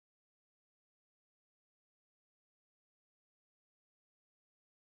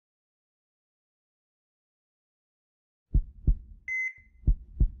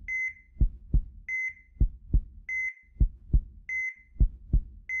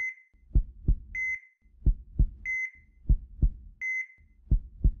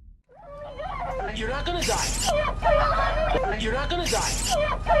You're not gonna die. You're not gonna die. We're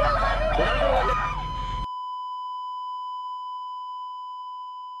not gonna let that.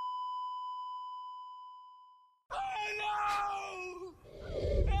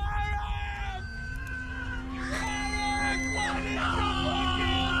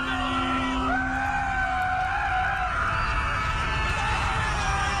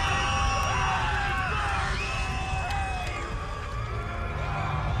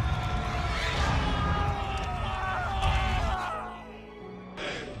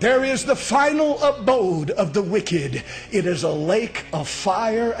 There is the final abode of the wicked. It is a lake of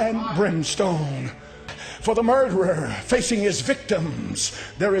fire and brimstone. For the murderer facing his victims,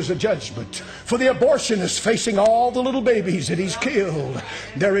 there is a judgment. For the abortionist facing all the little babies that he's killed,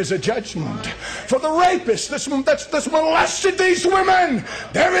 there is a judgment. For the rapist that's molested these women,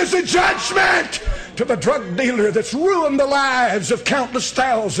 there is a judgment. To the drug dealer that's ruined the lives of countless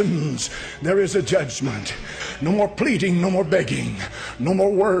thousands, there is a judgment. No more pleading, no more begging, no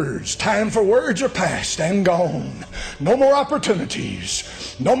more words. Time for words are past and gone. No more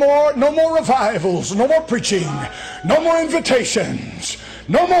opportunities, no more revivals, no more preaching, no more invitations,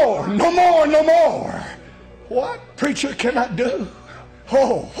 no more. What preacher can I do?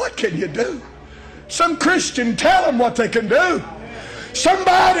 Oh, what can you do? Some Christian, tell them what they can do.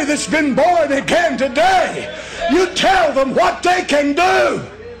 Somebody that's been born again today, you tell them what they can do.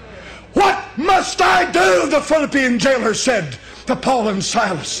 What must I do? The Philippian jailer said to Paul and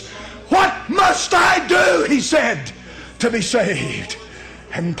Silas. What must I do, he said, to be saved?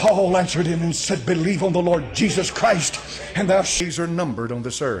 And Paul answered him and said, believe on the Lord Jesus Christ, and thou shalt. Days are numbered on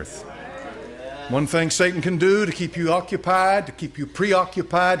this earth. One thing Satan can do to keep you occupied, to keep you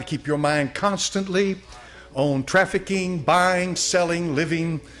preoccupied, to keep your mind constantly on trafficking, buying, selling,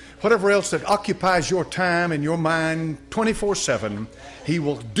 living, whatever else that occupies your time and your mind 24/7, he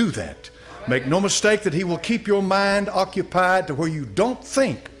will do that. Make no mistake that he will keep your mind occupied to where you don't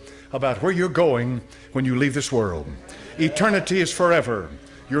think about where you're going when you leave this world. Eternity is forever.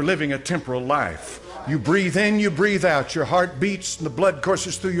 You're living a temporal life. You breathe in, you breathe out. Your heart beats and the blood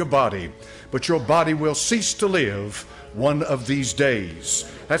courses through your body. But your body will cease to live one of these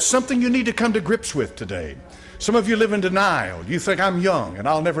days. That's something you need to come to grips with today. Some of you live in denial. You think I'm young and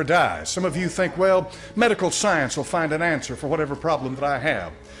I'll never die. Some of you think, well, medical science will find an answer for whatever problem that I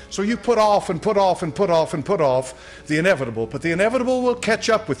have. So you put off and put off and put off and put off the inevitable. But the inevitable will catch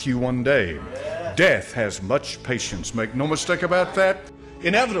up with you one day. Death has much patience. Make no mistake about that.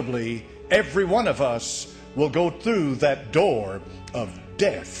 Inevitably, every one of us will go through that door of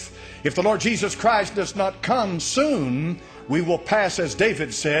death. If the Lord Jesus Christ does not come soon, we will pass, as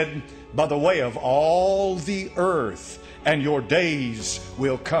David said, by the way of all the earth, and your days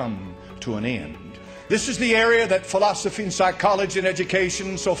will come to an end. This is the area that philosophy and psychology and education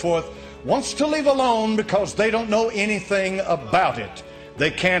and so forth wants to leave alone because they don't know anything about it.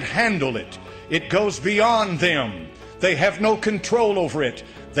 They can't handle it. It goes beyond them. They have no control over it.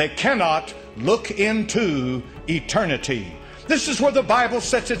 They cannot look into eternity. This is where the Bible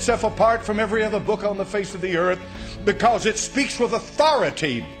sets itself apart from every other book on the face of the earth, because it speaks with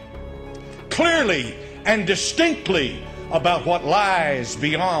authority, clearly and distinctly, about what lies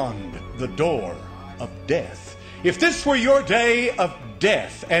beyond the door of death. If this were your day of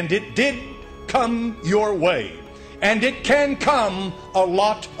death, and it did come your way, and it can come a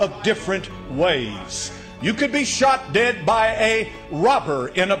lot of different ways. You could be shot dead by a robber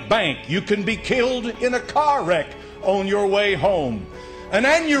in a bank. You can be killed in a car wreck on your way home. An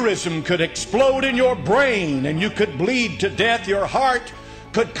aneurysm could explode in your brain and you could bleed to death. Your heart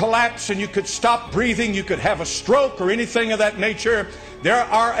could collapse and you could stop breathing. You could have a stroke or anything of that nature. There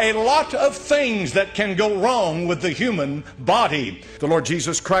are a lot of things that can go wrong with the human body. The Lord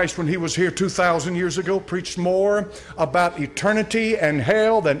Jesus Christ, when he was here 2,000 years ago, preached more about eternity and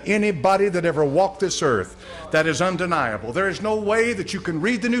hell than anybody that ever walked this earth. That is undeniable. There is no way that you can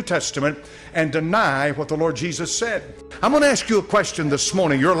read the New Testament and deny what the Lord Jesus said. I'm going to ask you a question this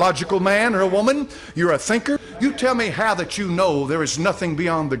morning. You're a logical man or a woman. You're a thinker. You tell me how that you know there is nothing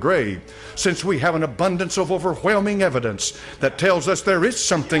beyond the grave, since we have an abundance of overwhelming evidence that tells us there is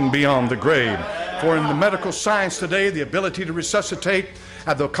something beyond the grave. For in the medical science today, the ability to resuscitate,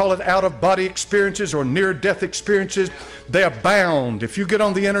 they'll call it out-of-body experiences or near-death experiences, they abound. If you get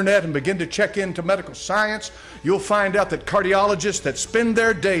on the internet and begin to check into medical science, you'll find out that cardiologists that spend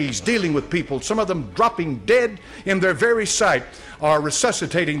their days dealing with people, some of them dropping dead in their very sight, are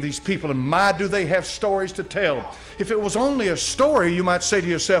resuscitating these people, and my, do they have stories to tell. If it was only a story, you might say to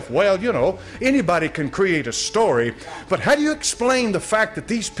yourself, well, you know, anybody can create a story, but how do you explain the fact that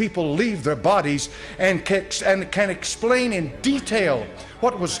these people leave their bodies and can explain in detail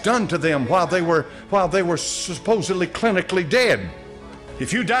what was done to them while they were supposedly clinically dead.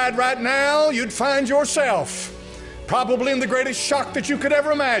 If you died right now, you'd find yourself probably in the greatest shock that you could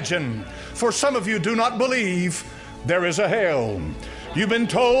ever imagine. For some of you do not believe there is a hell. You've been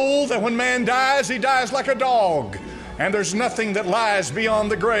told that when man dies, he dies like a dog, and there's nothing that lies beyond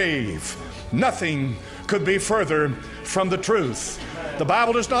the grave. Nothing could be further from the truth. The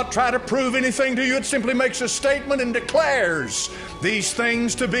Bible does not try to prove anything to you. It simply makes a statement and declares these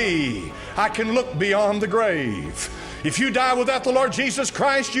things to be. I can look beyond the grave. If you die without the Lord Jesus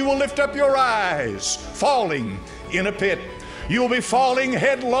Christ, you will lift up your eyes, falling in a pit. You will be falling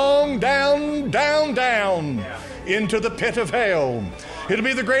headlong down, down, down into the pit of hell. It'll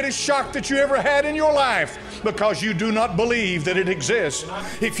be the greatest shock that you ever had in your life, because you do not believe that it exists.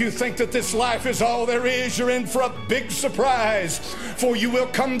 If you think that this life is all there is, you're in for a big surprise, for you will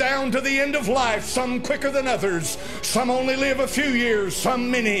come down to the end of life, some quicker than others. Some only live a few years,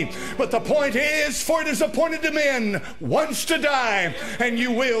 some many. But the point is, for it is appointed to men once to die, and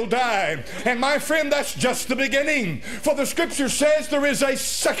you will die. And my friend, that's just the beginning. For the scripture says there is a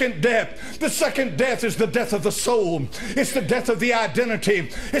second death. The second death is the death of the soul. It's the death of the identity.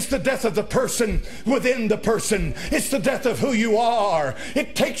 It's the death of the person within the person. It's the death of who you are.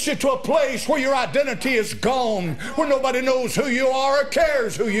 It takes you to a place where your identity is gone, where nobody knows who you are or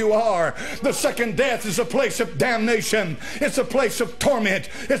cares who you are. The second death is a place of damnation. It's a place of torment.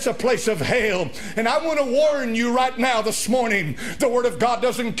 It's a place of hell. And I want to warn you right now this morning, the Word of God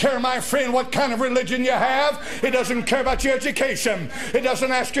doesn't care, my friend, what kind of religion you have. It doesn't care about your education. It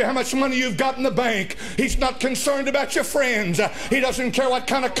doesn't ask you how much money you've got in the bank. He's not concerned about your friends. He doesn't care what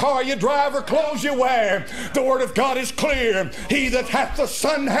kind of car you drive or clothes you wear. The Word of God is clear. He that hath the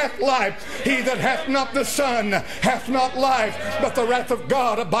Son hath life. He that hath not the Son hath not life. But the wrath of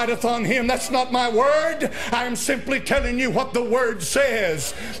God abideth on him. That's not my word. I am simply telling you what the Word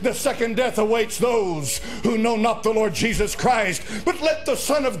says. The second death awaits those who know not the Lord Jesus Christ. But let the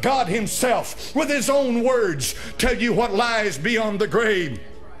Son of God himself, with his own words, tell you what lies beyond the grave.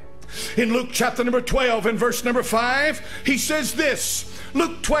 In Luke chapter number 12 and verse number 5, he says this.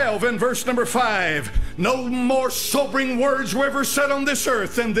 Luke 12 and verse number 5. No more sobering words were ever said on this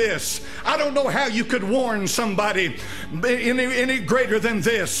earth than this. I don't know how you could warn somebody any greater than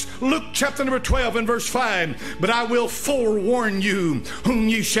this. Luke chapter number 12 and verse 5. But I will forewarn you whom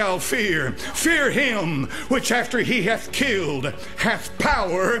ye shall fear. Fear him which after he hath killed hath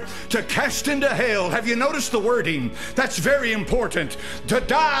power to cast into hell. Have you noticed the wording? That's very important. To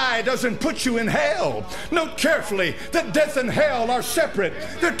die doesn't put you in hell. Note carefully that death and hell are separate.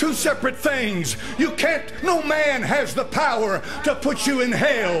 They're two separate things. No man has the power to put you in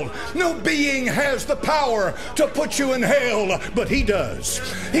hell. No being has the power to put you in hell, but he does.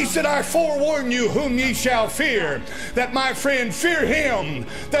 He said, I forewarn you whom ye shall fear. That, my friend, fear him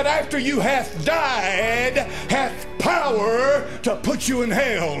that after you hath died hath power to put you in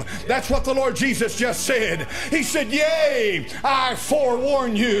hell. That's what the Lord Jesus just said. He said, yea, I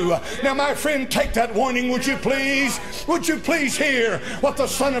forewarn you. Now, my friend, take that warning, would you please? Would you please hear what the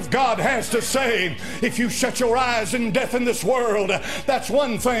Son of God has to say? If you shut your eyes in death in this world, that's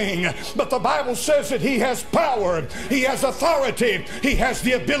one thing. But the Bible says that he has power, he has authority, he has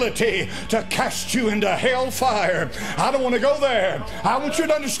the ability to cast you into hell fire. I don't want to go there. I want you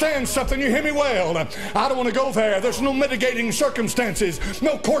to understand something. You hear me well. I don't want to go there. There's no mitigating circumstances,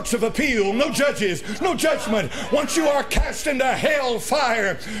 no courts of appeal, no judges, no judgment. Once you are cast into hell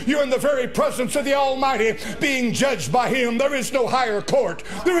fire, you're in the very presence of the Almighty, being judged by him. There is no higher court.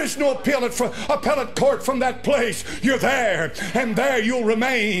 There is no appellate court from that place. You're there, and there you'll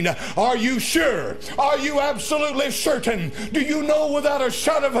remain. Are you sure? Are you absolutely certain? Do you know without a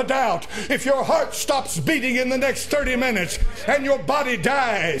shadow of a doubt, if your heart stops beating in the next 30 minutes and your body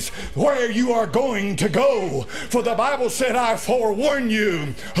dies, where you are going to go? For the Bible said, I forewarn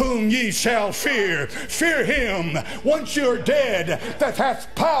you whom ye shall fear. Fear him once you're dead that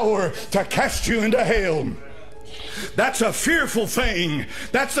hath power to cast you into hell. That's a fearful thing.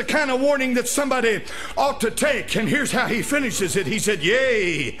 That's the kind of warning that somebody ought to take. And here's how he finishes it. He said,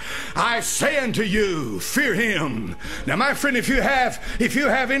 yea, I say unto you, fear him. Now, my friend, if you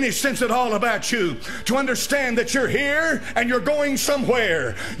have any sense at all about you, to understand that you're here and you're going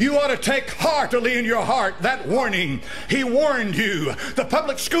somewhere, you ought to take heartily in your heart that warning. He warned you. The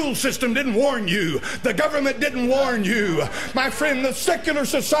public school system didn't warn you. The government didn't warn you. My friend, the secular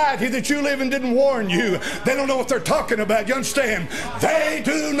society that you live in didn't warn you. They don't know what they're talking about. You understand? They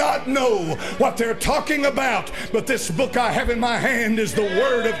do not know what they're talking about. But this book I have in my hand is the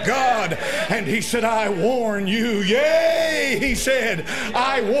Word of God. And he said, I warn you. Yea, he said,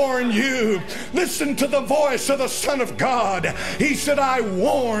 I warn you. Listen to the voice of the Son of God. He said, I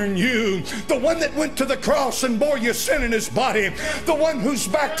warn you. The one that went to the cross and bore your sin in his body. The one whose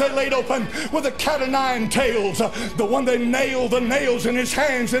back they laid open with a cat of nine tails. The one they nailed the nails in his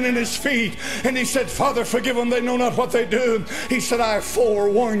hands and in his feet. And he said, Father, forgive them, they know not what they do. He said, I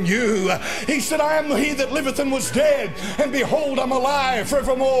forewarn you. He said, I am he that liveth and was dead, and behold, I'm alive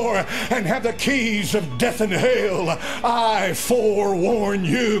forevermore, and have the keys of death and hell. I forewarn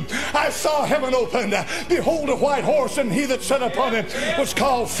you. I saw heaven opened. Behold, a white horse, and he that sat upon it was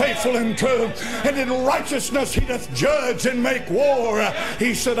called Faithful and True, and in righteousness he doth judge and make war.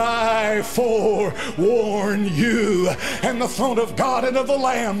 He said, I forewarn you. And the throne of God and of the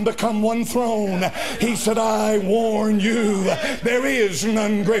Lamb become one throne. He said, I warn you. There is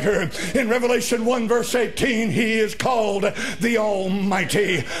none greater. In Revelation 1 verse 18, he is called the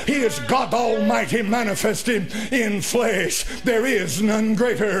Almighty. He is God Almighty manifested in flesh. There is none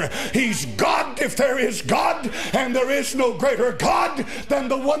greater. He's God if there is God, and there is no greater God than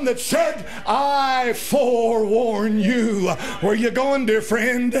the one that said, I forewarn you. Where you going, dear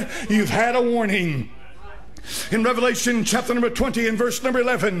friend? You've had a warning. In Revelation chapter number 20 and verse number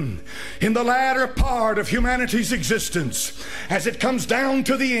 11, in the latter part of humanity's existence, as it comes down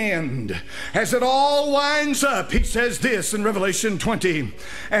to the end, as it all winds up, he says this in Revelation 20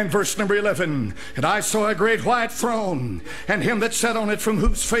 and verse number 11, and I saw a great white throne, and him that sat on it, from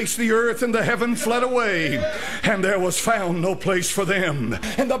whose face the earth and the heaven fled away, and there was found no place for them.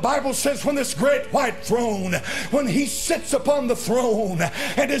 And the Bible says, when this great white throne, when he sits upon the throne,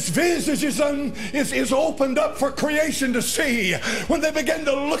 and his visage is opened up for creation to see, when they begin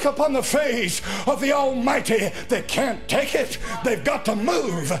to look upon the face of the Almighty, they can't take it. They've got to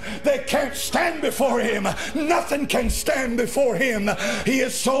move. They can't stand before him. Nothing can stand before him. He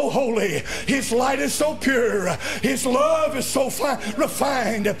is so holy. His light is so pure. His love is so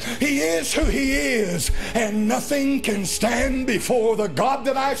refined. He is who he is, and nothing can stand before the God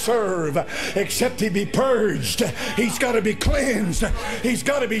that I serve except he be purged. He's got to be cleansed. He's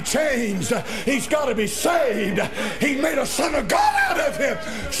got to be changed. He's got to be saved. He made a son of God out of him,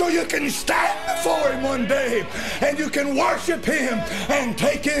 so you can stand before him one day and you can worship him and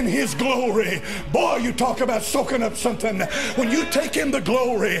take in his glory. Boy, you talk about soaking up something. When you take in the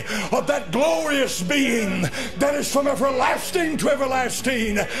glory of that glorious being that is from everlasting to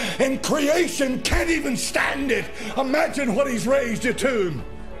everlasting, and creation can't even stand it, imagine what he's raised you to.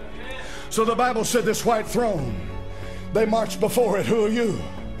 So the Bible said, this white throne, they marched before it. Who are you?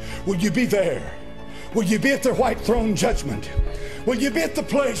 Will you be there? Will you be at the white throne judgment? Will you be at the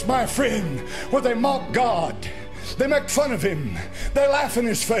place, my friend, where they mock God? They make fun of him. They laugh in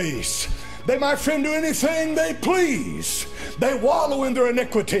his face. They, my friend, do anything they please. They wallow in their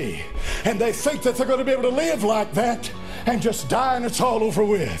iniquity, and they think that they're going to be able to live like that and just die and it's all over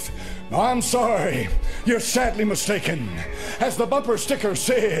with. No, I'm sorry. You're sadly mistaken. As the bumper sticker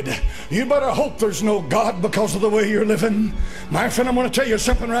said, you better hope there's no God because of the way you're living. My friend, I'm going to tell you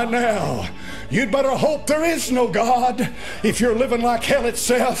something right now. You'd better hope there is no God if you're living like hell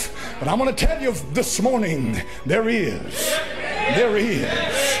itself. But I'm going to tell you this morning, there is. There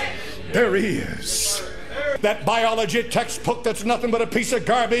is. There is. That biology textbook that's nothing but a piece of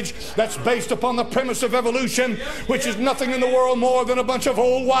garbage, that's based upon the premise of evolution, which is nothing in the world more than a bunch of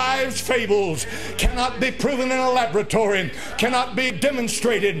old wives' fables, cannot be proven in a laboratory, cannot be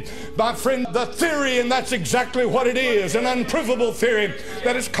demonstrated. My friend, the theory, and that's exactly what it is, an unprovable theory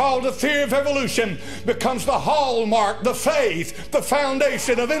that is called the theory of evolution, becomes the hallmark, the faith, the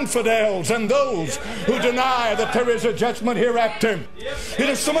foundation of infidels and those who deny that there is a judgment hereafter. It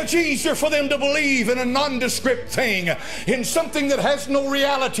is so much easier for them to believe in a nondescript thing, in something that has no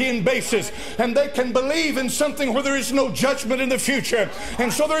reality and basis, and they can believe in something where there is no judgment in the future,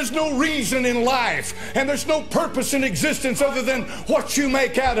 and so there's no reason in life, and there's no purpose in existence other than what you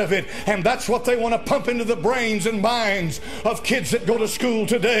make out of it. And that's what they want to pump into the brains and minds of kids that go to school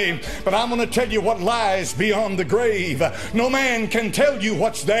today. But I'm going to tell you what lies beyond the grave. No man can tell you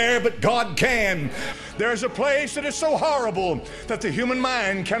what's there, but God can. There's a place that is so horrible that the human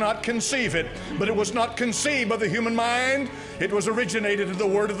mind cannot conceive it. But it was not conceived by the human mind. It was originated in the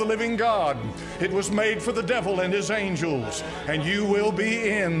Word of the living God. It was made for the devil and his angels. And you will be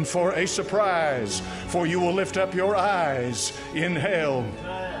in for a surprise, for you will lift up your eyes in hell.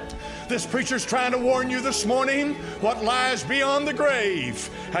 This preacher's trying to warn you this morning what lies beyond the grave.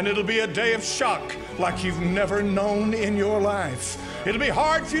 And it'll be a day of shock like you've never known in your life. It'll be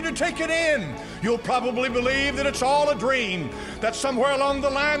hard for you to take it in. You'll probably believe that it's all a dream, that somewhere along the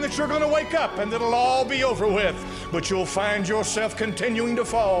line that you're going to wake up and it'll all be over with. But you'll find yourself continuing to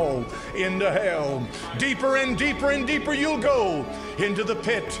fall into hell. Deeper and deeper and deeper you'll go into the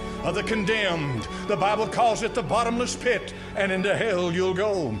pit of the condemned. The Bible calls it the bottomless pit, and into hell you'll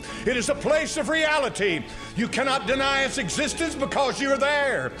go. It is a place of reality. You cannot deny its existence because you're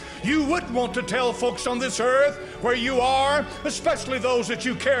there. You wouldn't want to tell folks on this earth where you are, especially those that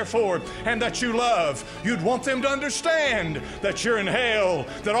you care for and that you love. You'd want them to understand that you're in hell,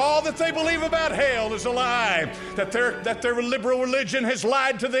 that all that they believe about hell is a lie, that their liberal religion has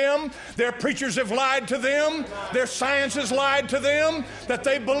lied to them, their preachers have lied to them, their science has lied to them, that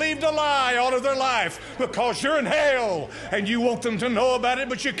they believed a lie all of their life because you're in hell, and you want them to know about it,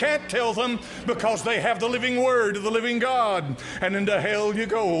 but you can't tell them because they have the living word of the living God, and into hell you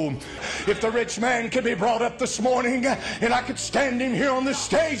go. If the rich man could be brought up this morning and I could stand him here on this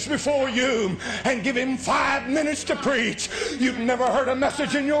stage before you and give him 5 minutes to preach, you've never heard a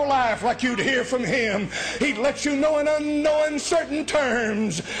message in your life like you'd hear from him. He'd let you know in no uncertain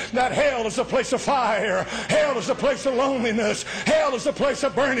terms that hell is a place of fire, hell is a place of loneliness, hell is a place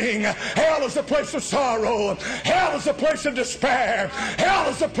of burning, hell is a place of sorrow, hell is a place of despair, hell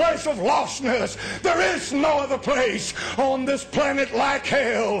is a place of lostness. There is no other place on this planet like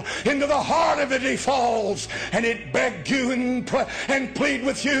hell. Into the heart of it he falls, and it begged you and plead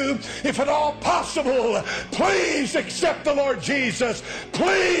with you, if at all possible, please accept the Lord Jesus.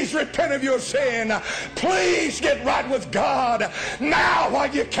 Please repent of your sin. Please get right with God now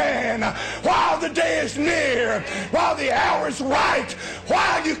while you can, while the day is near, while the hour is right,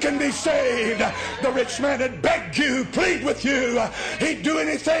 while you can be saved. The rich man had begged you, plead with you. He'd do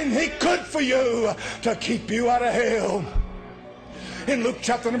anything he could for you to keep you out of hell. In Luke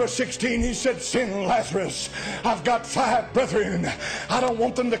chapter number 16, he said, send Lazarus. I've got 5 brethren. I don't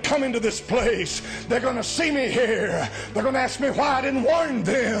want them to come into this place. They're going to see me here. They're going to ask me why I didn't warn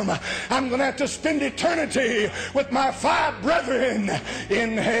them. I'm going to have to spend eternity with my 5 brethren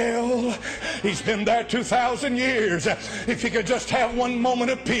in hell. He's been there 2,000 years. If he could just have one moment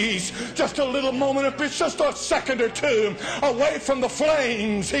of peace, just a little moment of peace, just a second or two away from the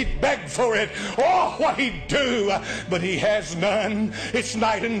flames, he'd beg for it. Oh, what he'd do. But he has none. It's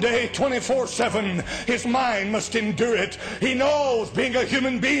night and day, 24/7. His mind must endure it. He knows, being a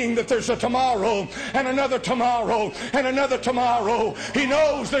human being, that there's a tomorrow and another tomorrow and another tomorrow. He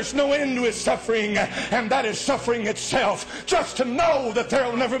knows there's no end to his suffering, and that is suffering itself. Just to know that there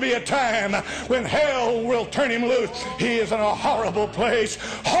will never be a time when hell will turn him loose. He is in a horrible place.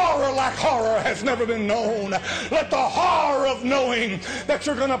 Horror like horror has never been known. Let the horror of knowing that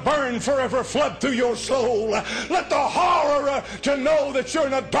you're going to burn forever flood through your soul. Let the horror to know that you're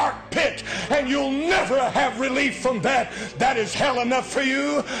in a dark pit and you'll never have relief from that. That is hell enough for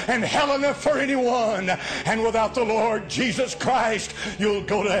you and hell enough for anyone. And without the Lord Jesus Christ, you'll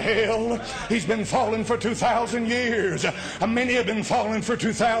go to hell. He's been falling for 2,000 years. Many have been falling for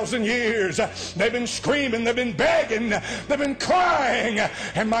 2,000 years. They've been screaming, they've been begging, they've been crying,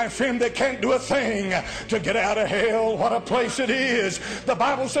 and my friend, they can't do a thing to get out of hell. What a place it is. The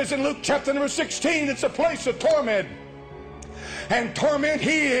Bible says in Luke chapter number 16, it's a place of torment. And torment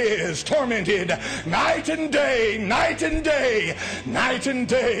he is, tormented night and day, night and day, night and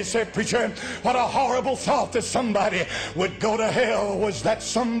day. Said, preacher, what a horrible thought that somebody would go to hell. Was that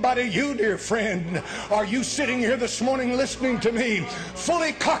somebody you, dear friend? Are you sitting here this morning listening to me,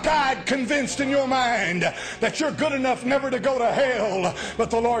 fully cockeyed, convinced in your mind that you're good enough never to go to hell,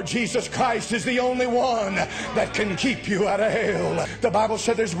 but the Lord Jesus Christ is the only one that can keep you out of hell? The Bible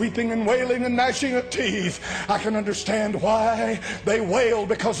said there's weeping and wailing and gnashing of teeth. I can understand why. They wail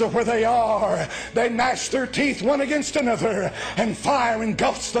because of where they are. They gnash their teeth one against another, and fire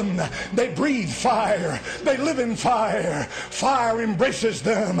engulfs them. They breathe fire. They live in fire. Fire embraces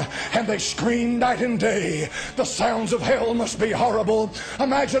them, and they scream night and day. The sounds of hell must be horrible.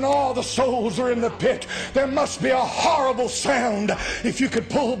 Imagine all the souls are in the pit. There must be a horrible sound. If you could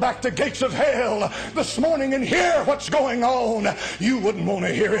pull back the gates of hell this morning and hear what's going on, you wouldn't want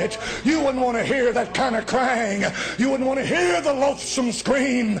to hear it. You wouldn't want to hear that kind of crying. You wouldn't want to hear the loathsome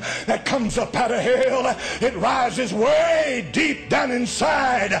scream that comes up out of hell. It rises way deep down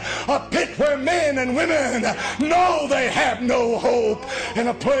inside, a pit where men and women know they have no hope, in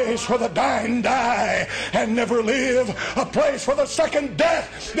a place where the dying die and never live, a place where the second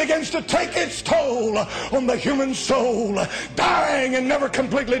death begins to take its toll on the human soul, dying and never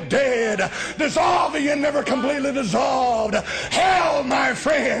completely dead, dissolving and never completely dissolved. Hell, my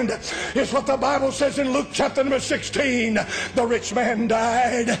friend, is what the Bible says in Luke chapter number 16. The rich man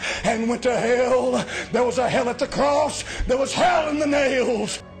died and went to hell. There was a hell at the cross. There was hell in the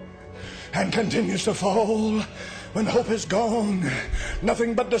nails. And continues to fall. When hope is gone,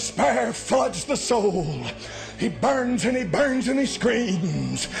 nothing but despair floods the soul. He burns and he burns and he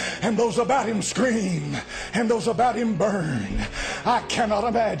screams, and those about him scream, and those about him burn. I cannot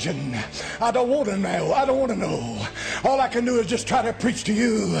imagine. I don't want to know. I don't want to know. All I can do is just try to preach to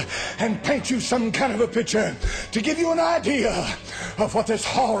you and paint you some kind of a picture to give you an idea of what this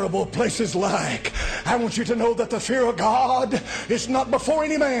horrible place is like. I want you to know that the fear of God is not before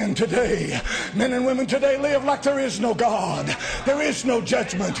any man today. Men and women today live like there is no God. There is no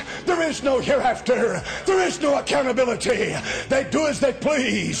judgment. There is no hereafter. There is no accountability. They do as they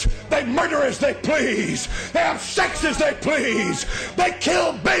please. They murder as they please. They have sex as they please. They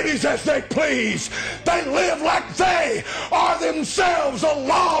kill babies as they please. They live like they are themselves a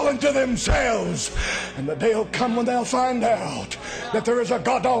law unto themselves. And the day will come when they'll find out that there is a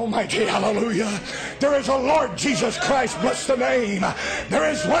God Almighty, hallelujah. There is a Lord Jesus Christ, bless the name.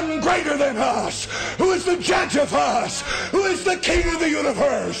 There is one greater than us, who is the judge of us, who is the King of the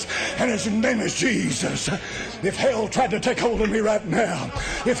universe, and his name is Jesus. If hell tried to take hold of me right now,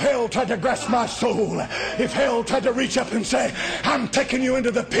 if hell tried to grasp my soul, if hell tried to reach up and say, I'm taking you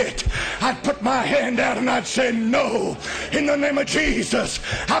into the pit, I'd put my hand out and I'd say, no, in the name of Jesus.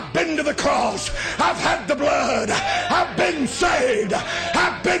 I've been to the cross. I've had the blood. I've been saved.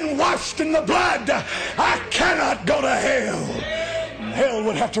 I've been washed in the blood. I cannot go to hell. Hell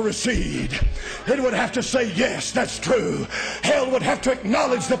would have to recede. It would have to say, yes, that's true. Hell would have to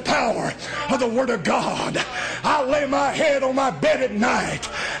acknowledge the power of the Word of God. I'll lay my head on my bed at night.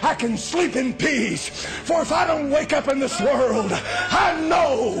 I can sleep in peace. For if I don't wake up in this world, I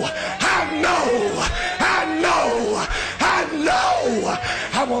know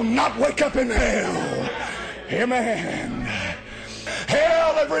I will not wake up in hell. Amen.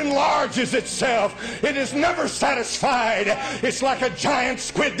 Hell ever enlarges itself. It is never satisfied. It's like a giant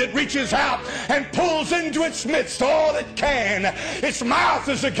squid that reaches out and pulls into its midst all it can. Its mouth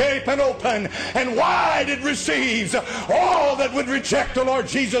is agape and open, and wide it receives. All that would reject the Lord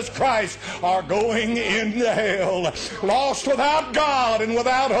Jesus Christ are going into hell, lost without God and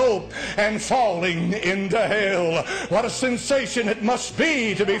without hope, and falling into hell. What a sensation it must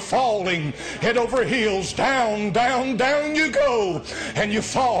be to be falling head over heels, down, down, down you go, and you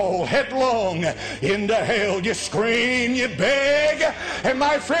fall headlong into hell. You scream, you beg, and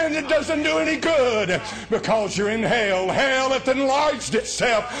my friend, it doesn't do any good, because you're in hell. Hell hath enlarged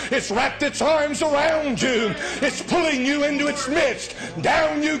itself. It's wrapped its arms around you. It's pulling you into its midst.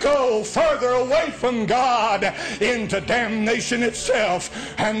 Down you go, further away from God, into damnation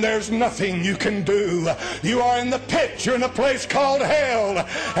itself, and there's nothing you can do. You are in the pit. You're in a place called hell,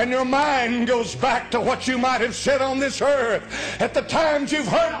 and your mind goes back to what you might have said on this earth at the times you've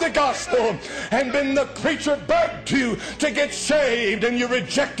heard the gospel and been the preacher begged you to get saved, and you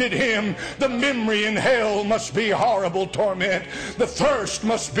rejected him. The memory in hell must be horrible torment. The thirst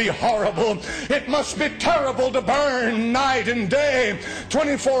must be horrible. It must be terrible to burn night and day,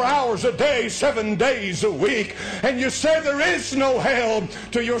 24 hours a day, 7 days a week. And you say there is no hell.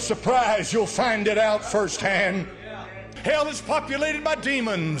 To your surprise, you'll find it out firsthand. Hell is populated by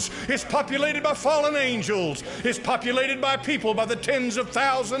demons. It's populated by fallen angels. It's populated by people by the tens of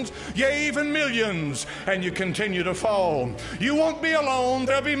thousands, yea, even millions. And you continue to fall. You won't be alone.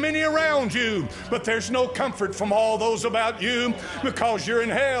 There'll be many around you. But there's no comfort from all those about you, because you're in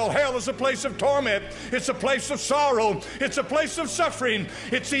hell. Hell is a place of torment. It's a place of sorrow. It's a place of suffering.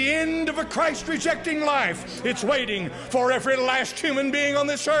 It's the end of a Christ-rejecting life. It's waiting for every last human being on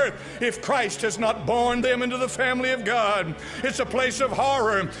this earth, if Christ has not born them into the family of God. It's a place of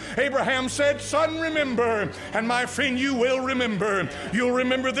horror. Abraham said, son, remember. And my friend, you will remember. You'll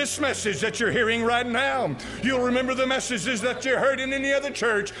remember this message that you're hearing right now. You'll remember the messages that you heard in any other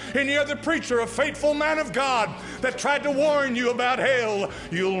church, any other preacher, a faithful man of God that tried to warn you about hell.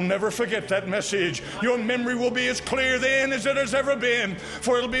 You'll never forget that message. Your memory will be as clear then as it has ever been,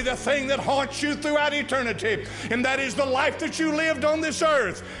 for it'll be the thing that haunts you throughout eternity, and that is the life that you lived on this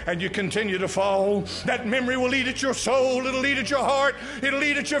earth, and you continue to fall. That memory will eat at your soul. It'll eat at your heart. It'll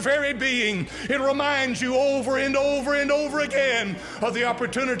eat at your very being. It'll remind you over and over and over again of the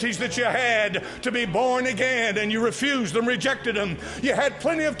opportunities that you had to be born again, and you refused them, rejected them. You had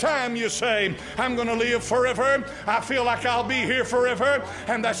plenty of time, you say. I'm going to live forever. I feel like I'll be here forever.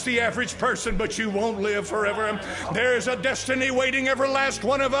 And that's the average person, but you won't live forever. There's a destiny waiting every last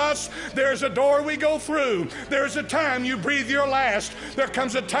one of us. There's a door we go through. There's a time you breathe your last. There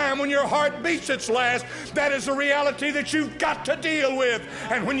comes a time when your heart beats its last. That is a reality reality that you've got to deal with.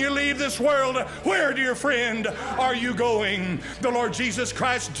 And when you leave this world, where, dear friend, are you going? The Lord Jesus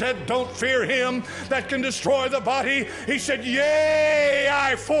Christ said, don't fear him that can destroy the body. He said, yea,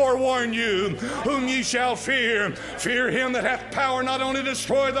 I forewarn you, whom ye shall fear. Fear him that hath power not only to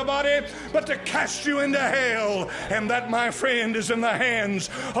destroy the body, but to cast you into hell. And that, my friend, is in the hands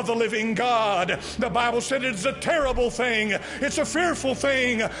of the living God. The Bible said it's a terrible thing. It's a fearful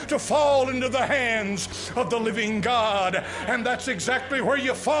thing to fall into the hands of the living God. And that's exactly where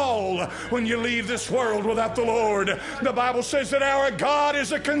you fall when you leave this world without the Lord. The Bible says that our God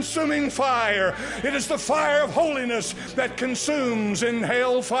is a consuming fire. It is the fire of holiness that consumes in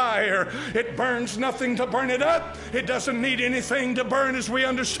hell fire. It burns nothing to burn it up. It doesn't need anything to burn, as we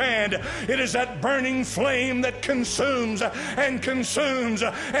understand. It is that burning flame that consumes and consumes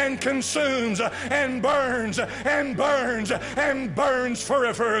and consumes and burns and burns and burns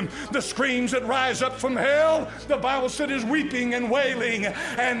forever. The screams that rise up from hell, the Bible said, is weeping and wailing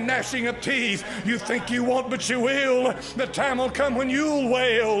and gnashing of teeth. You think you won't, but you will. The time will come when you'll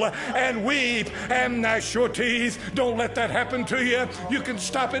wail and weep and gnash your teeth. Don't let that happen to you. You can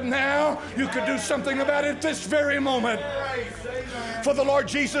stop it now. You can do something about it this very moment. For the Lord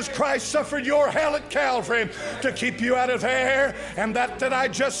Jesus Christ suffered your hell at Calvary to keep you out of there, and that I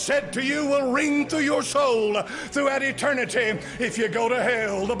just said to you will ring through your soul throughout eternity if you go to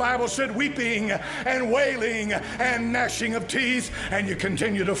hell. The Bible said weeping and wailing and gnashing of teeth, and you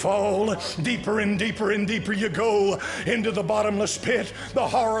continue to fall. Deeper and deeper and deeper you go into the bottomless pit. The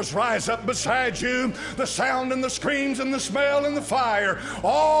horrors rise up beside you. The sound and the screams and the smell and the fire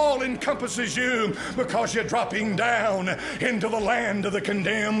all encompasses you, because you're dropping down into the land of the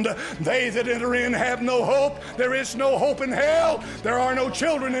condemned. They that enter in have no hope. There is no hope in hell. There are no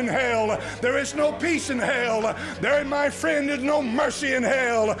children in hell. There is no peace in hell. There, my friend, is no mercy in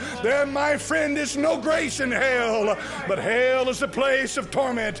hell. There, my friend, is no grace in hell. But hell is a place of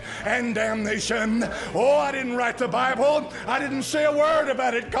torment and damnation. Oh, I didn't write the Bible. I didn't say a word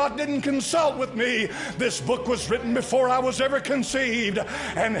about it. God didn't consult with me. This book was written before I was ever conceived,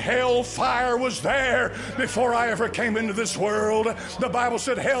 and hell fire was there before I ever came into this world. The Bible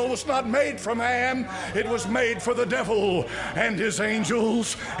said hell was not made for man. It was made for the devil and his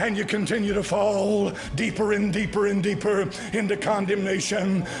angels. And you continue to fall deeper and deeper and deeper into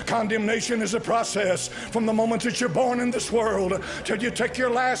condemnation. Condemnation is a process from the moment that you're born in this world till you take your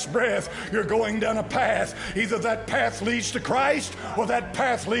last breath. You're going down a path. Either that path leads to Christ or that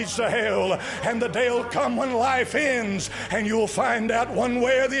path leads to hell. And the day will come when life ends, and you'll find out one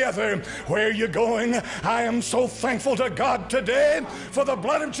way or the other where you're going. I am so thankful to God today for the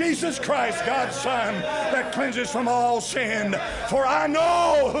blood of Jesus Christ, God's Son, that cleanses from all sin. For I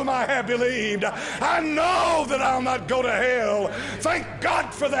know whom I have believed. I know that I'll not go to hell. Thank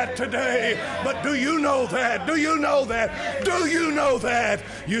God for that today. But do you know that? Do you know that? Do you know that?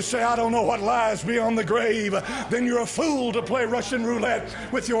 You say, I don't know what lies beyond the grave. Then you're a fool to play Russian roulette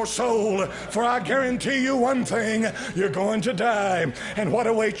with your soul. For I guarantee you one thing, you're going to die. And what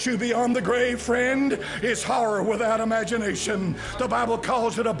awaits you beyond the grave, friend, is horror without imagination. The Bible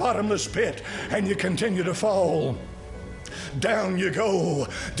calls it a bottomless pit, and you continue to fall. Down you go,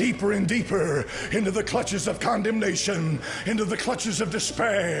 deeper and deeper into the clutches of condemnation, into the clutches of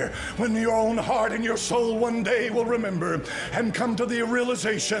despair, when your own heart and your soul one day will remember and come to the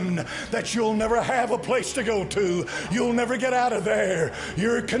realization that you'll never have a place to go to. You'll never get out of there.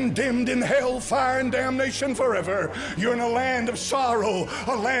 You're condemned in hell, fire, and damnation forever. You're in a land of sorrow,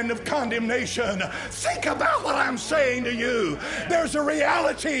 a land of condemnation. Think about what I'm saying to you. There's a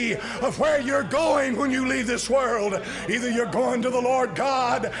reality of where you're going when you leave this world. Either you're going to the Lord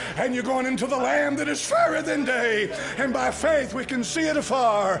God, and you're going into the land that is fairer than day, and by faith we can see it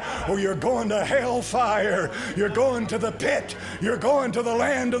afar, or you're going to hell fire. You're going to the pit. You're going to the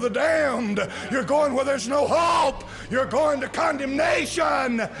land of the damned. You're going where there's no hope. You're going to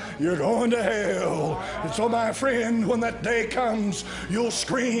condemnation. You're going to hell. And so, my friend, when that day comes, you'll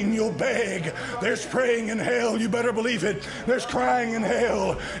scream, you'll beg. There's praying in hell, you better believe it. There's crying in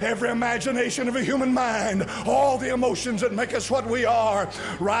hell. Every imagination of a human mind, all the emotions that make us what we are,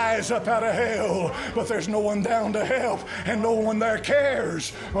 rise up out of hell. But there's no one down to help, and no one there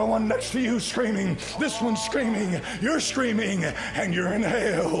cares. No one next to you screaming. This one's screaming. You're screaming, and you're in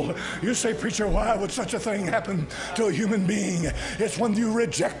hell. You say, preacher, why would such a thing happen to a human being? It's when you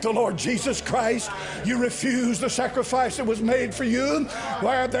reject the Lord Jesus Christ. You refuse the sacrifice that was made for you.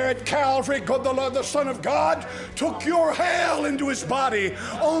 Where there at Calvary, God, the Lord, the Son of God, took your hell into his body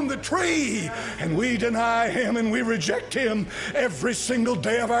on the tree, and we deny him and we reject him. Him every single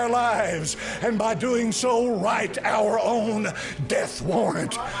day of our lives, and by doing so, write our own death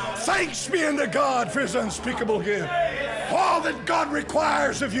warrant. Thanks be unto God for His unspeakable gift. All that God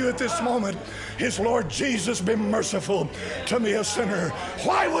requires of you at this moment is, Lord Jesus, be merciful to me, a sinner.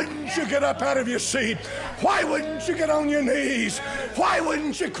 Why wouldn't you get up out of your seat? Why wouldn't you get on your knees? Why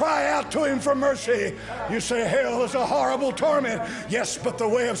wouldn't you cry out to Him for mercy? You say hell is a horrible torment. Yes, but the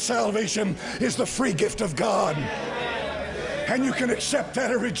way of salvation is the free gift of God. And you can accept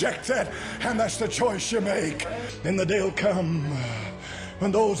that or reject that, and that's the choice you make. And the day will come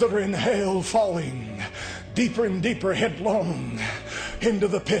when those that are in hell, falling deeper and deeper headlong into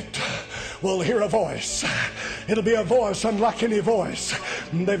the pit, will hear a voice. It'll be a voice unlike any voice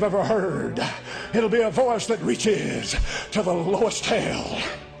they've ever heard. It'll be a voice that reaches to the lowest hell.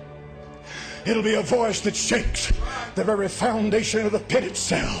 It'll be a voice that shakes the very foundation of the pit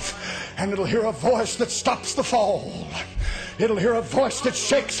itself. And it'll hear a voice that stops the fall. It'll hear a voice that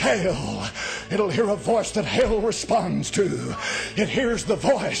shakes hell. It'll hear a voice that hell responds to. It hears the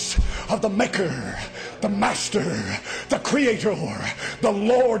voice of the Maker, the Master, the Creator, the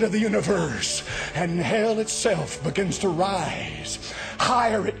Lord of the universe. And hell itself begins to rise.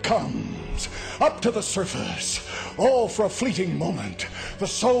 Higher it comes, up to the surface. Oh, for a fleeting moment. The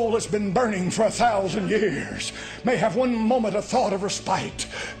soul has been burning for 1,000 years. May have one moment a thought of respite.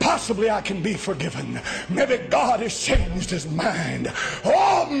 Possibly I can be forgiven. Maybe God has changed His mind.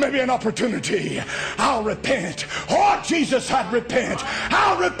 Oh, maybe an opportunity. I'll repent. Oh, Jesus, I'd repent.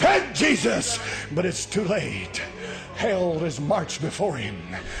 I'll repent, Jesus. But it's too late. Hell has marched before Him.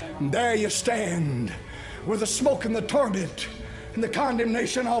 And there you stand with the smoke and the torment and the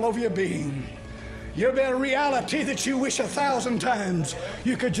condemnation all over your being. You've been a reality that you wish 1,000 times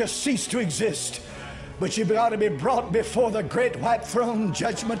you could just cease to exist. But you've got to be brought before the great white throne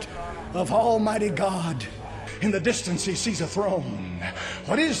judgment of Almighty God. In the distance he sees a throne.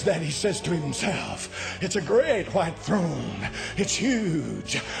 What is that? He says to himself. It's a great white throne. It's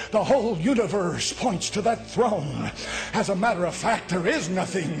huge. The whole universe points to that throne. As a matter of fact, there is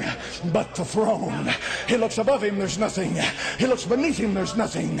nothing but the throne. He looks above him, there's nothing. He looks beneath him, there's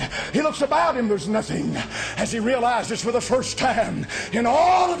nothing. He looks about him, there's nothing. As he realizes for the first time in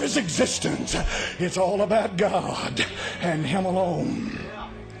all of his existence, it's all about God and Him alone.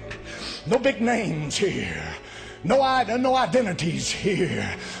 No big names here. No identities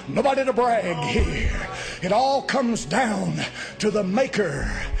here. Nobody to brag here. It all comes down to the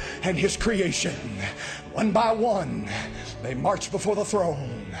Maker and His creation. One by one, they march before the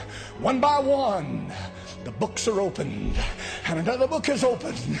throne. One by one, the books are opened. And another book is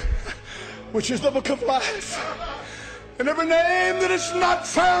opened, which is the book of life. And every name that is not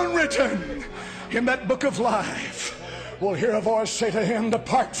found written in that book of life will hear a voice say to him,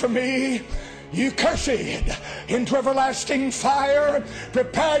 "Depart from me, you cursed, into everlasting fire,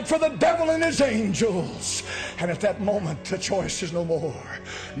 prepared for the devil and his angels." And at that moment, the choice is no more.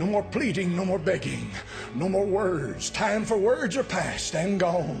 No more pleading, no more begging, no more words. Time for words are past and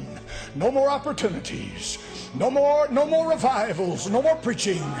gone. No more opportunities. No more revivals. No more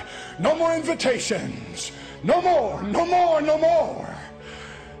preaching. No more invitations. No more, no more, no more.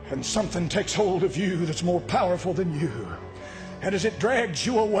 And something takes hold of you that's more powerful than you. And as it drags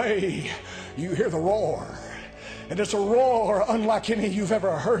you away, you hear the roar. And it's a roar unlike any you've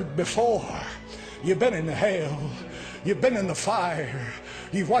ever heard before. You've been in hell. You've been in the fire.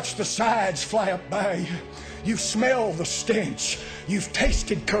 You've watched the sides fly up by you. You've smelled the stench. You've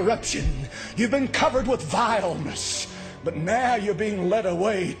tasted corruption. You've been covered with vileness. But now you're being led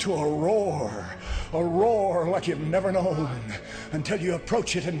away to a roar like you've never known, until you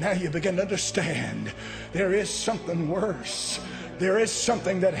approach it, and now you begin to understand there is something worse. There is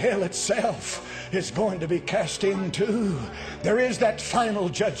something that hell itself is going to be cast into. There is that final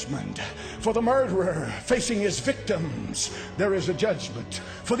judgment. For the murderer facing his victims, there is a judgment.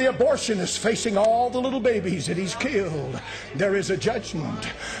 For the abortionist facing all the little babies that he's killed, there is a judgment.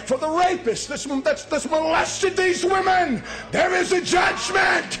 For the rapist that's molested these women, there is a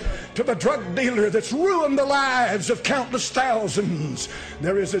judgment. To the drug dealer that's ruined the lives of countless thousands,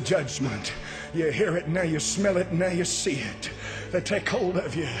 there is a judgment. You hear it, now you smell it, now you see it. They take hold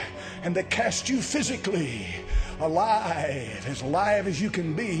of you and they cast you physically alive as you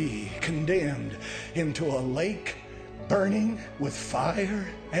can be, condemned into a lake burning with fire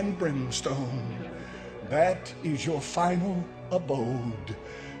and brimstone. That is your final abode.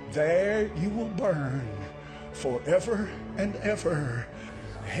 There you will burn forever and ever.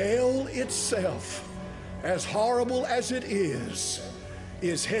 Hell itself, as horrible as it is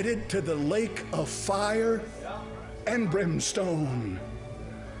headed to the lake of fire and brimstone.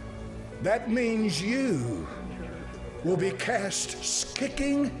 That means you, the will be cast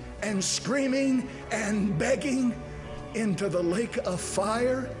kicking and screaming and begging into the lake of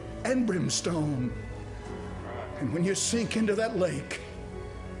fire and brimstone. And when you sink into that lake,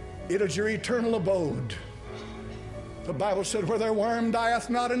 it is your eternal abode. The Bible said, where their worm dieth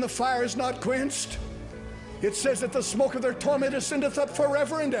not and the fire is not quenched, it says that the smoke of their torment ascendeth up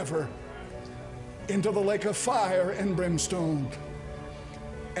forever and ever into the lake of fire and brimstone.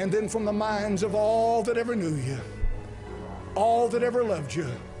 And then from the minds of all that ever knew you, all that ever loved you,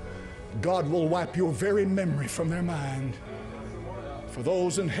 God will wipe your very memory from their mind. For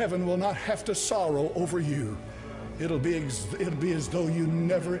those in heaven will not have to sorrow over you. It'll be as though you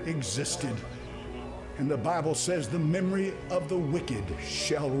never existed. And the Bible says the memory of the wicked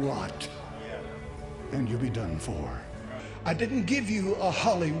shall rot, and you'll be done for. I didn't give you a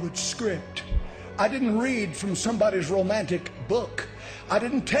Hollywood script. I didn't read from somebody's romantic book. I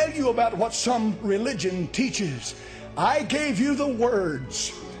didn't tell you about what some religion teaches. I gave you the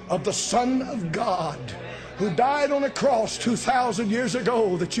words of the Son of God, who died on a cross 2,000 years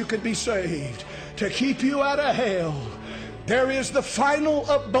ago that you could be saved, to keep you out of hell. There is the final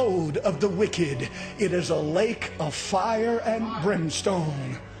abode of the wicked. It is a lake of fire and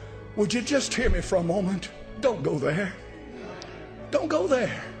brimstone. Would you just hear me for a moment? Don't go there. Don't go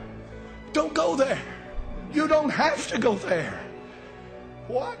there. Don't go there. You don't have to go there.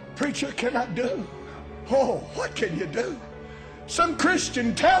 What, preacher, can I do? Oh, what can you do? Some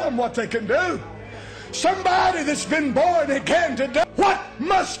Christian, tell them what they can do. Somebody that's been born again today. What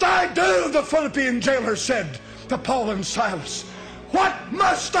must I do? The Philippian jailer said to Paul and Silas. What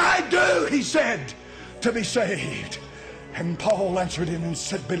must I do, he said, to be saved? And Paul answered him and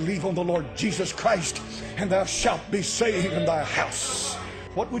said, believe on the Lord Jesus Christ, and thou shalt be saved in thy house.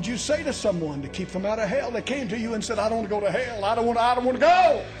 What would you say to someone to keep them out of hell? They came to you and said, I don't want to go to hell. I don't want to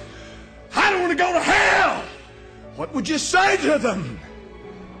go. I don't want to go to hell. What would you say to them?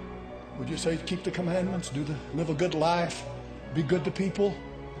 Would you say, keep the commandments, live a good life, be good to people,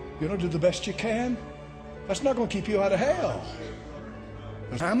 do the best you can? That's not going to keep you out of hell.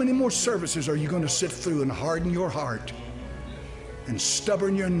 How many more services are you going to sit through and harden your heart and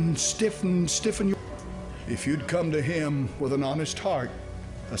stubborn you and stiffen you? If you'd come to him with an honest heart,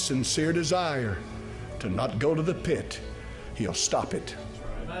 a sincere desire to not go to the pit, he'll stop it.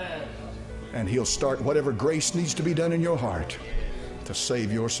 And he'll start whatever grace needs to be done in your heart to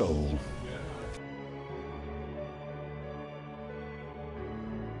save your soul.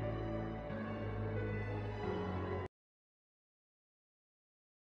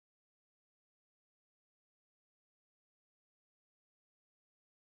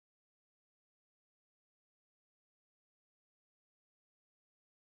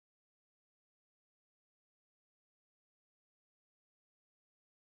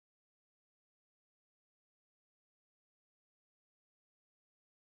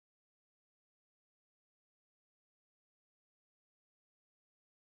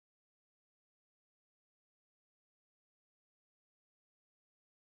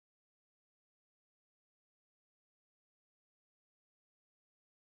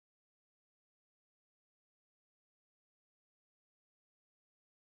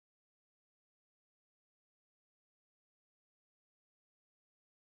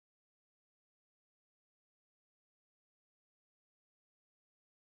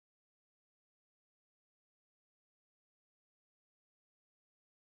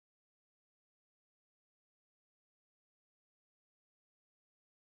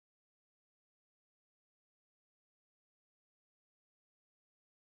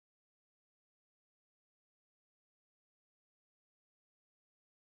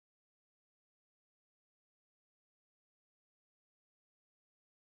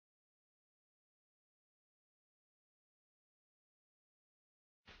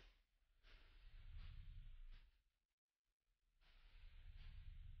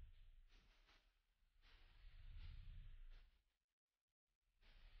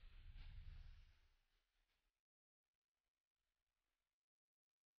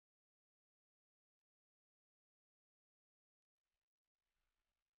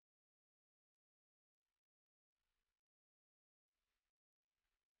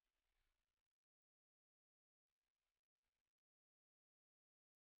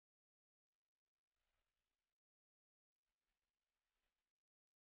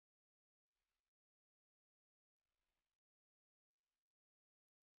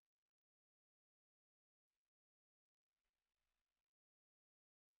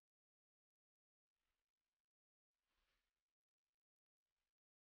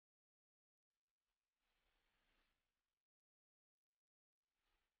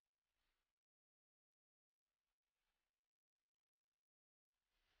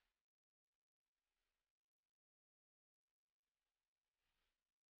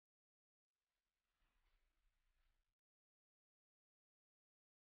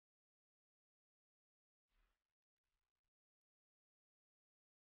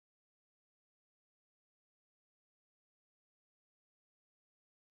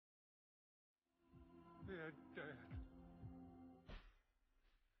 that